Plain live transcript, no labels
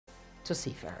to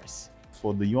seafarers.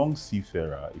 For the young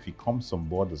seafarer, if he comes on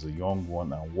board as a young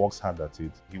one and works hard at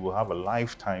it, he will have a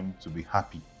lifetime to be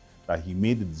happy that he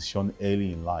made the decision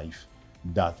early in life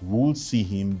that will see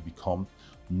him become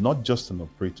not just an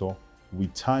operator.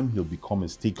 With time, he'll become a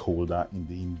stakeholder in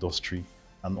the industry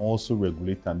and also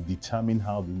regulate and determine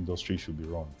how the industry should be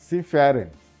run.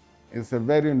 Seafaring is a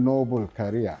very noble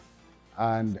career,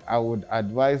 and I would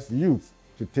advise youth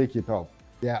to take it up.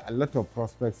 There are a lot of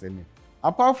prospects in it.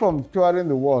 Apart from touring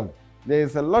the world, there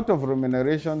is a lot of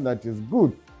remuneration that is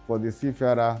good for the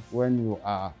seafarer when you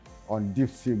are on deep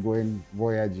sea going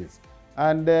voyages.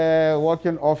 And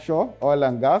working offshore, oil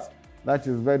and gas, that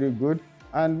is very good,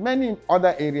 and many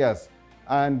other areas.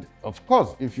 And of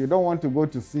course, if you don't want to go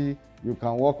to sea, you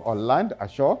can work on land,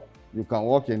 ashore. You can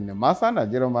work in NIMASA,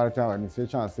 Nigerian Maritime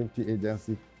Administration and Safety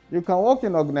Agency. You can work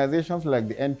in organizations like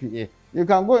the NPA. You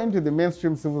can go into the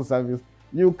mainstream civil service.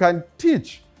 You can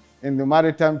teach in the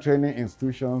maritime training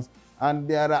institutions. And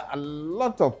there are a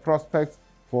lot of prospects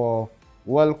for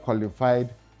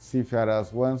well-qualified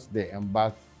seafarers once they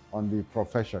embark on the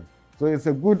profession. So it's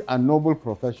a good and noble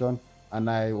profession, and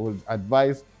I would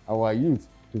advise our youth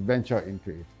to venture into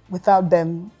it. Without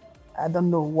them, I don't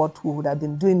know what we would have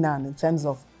been doing now in terms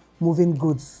of moving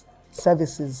goods,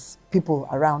 services, people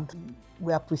around.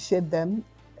 We appreciate them.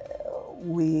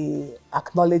 We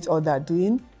acknowledge all they're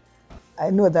doing. I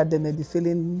know that they may be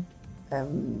feeling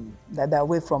that they're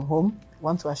away from home. We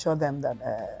want to assure them that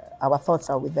our thoughts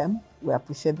are with them. We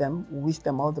appreciate them. We wish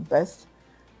them all the best.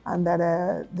 And that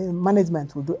the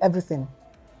management will do everything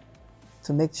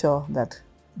to make sure that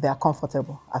they are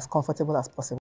comfortable as possible.